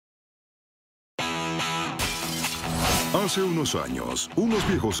Hace unos años, unos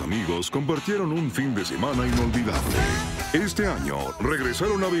viejos amigos compartieron un fin de semana inolvidable. Este año,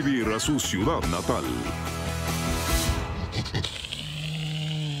 regresaron a vivir a su ciudad natal.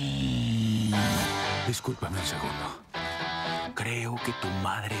 Discúlpame un segundo. Creo que tu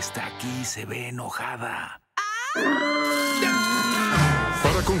madre está aquí y se ve enojada.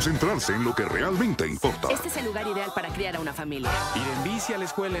 Para concentrarse en lo que realmente importa. Este es el lugar ideal para criar a una familia. Ir en bici a la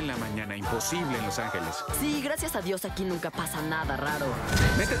escuela en la mañana, imposible en Los Ángeles. Sí, gracias a Dios aquí nunca pasa nada raro.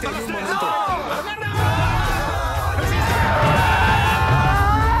 Métete ahí un momento.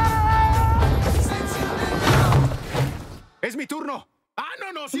 ¡Es mi turno! ¡Ah,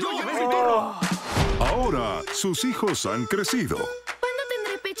 no! ¡Sí, oye, es mi turno! Ahora, sus hijos han crecido. ¿Cuándo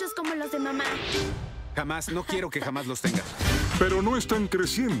tendré pechos como los de mamá? Jamás, no quiero que jamás los tengas. Pero no están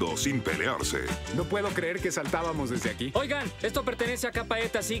creciendo sin pelearse. No puedo creer que saltábamos desde aquí. Oigan, esto pertenece a Kappa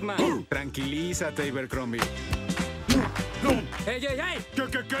Eta Sigma. Tranquilízate, Abercrombie. ¡Ey, ey, ey!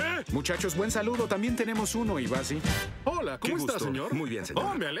 ¿Qué? Muchachos, buen saludo. También tenemos uno, y va así. Hola, ¿cómo está, señor? Muy bien, señor.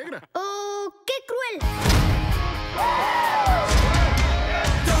 Oh, me alegra. ¡Oh, qué cruel!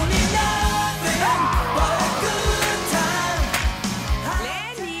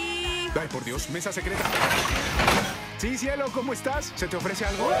 ¡Lenny! Ay, por Dios, mesa secreta. Sí, cielo, ¿cómo estás? ¿Se te ofrece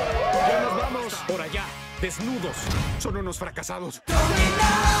algo? Ya nos vamos. Por allá, desnudos. Son unos fracasados.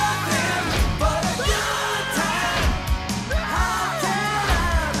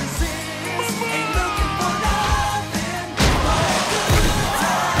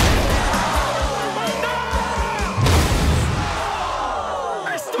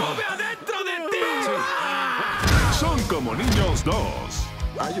 ¡Estuve adentro de ti! Son como Niños 2.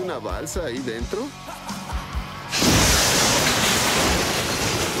 ¿Hay una balsa ahí dentro?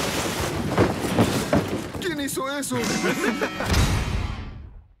 ¿Quién hizo eso?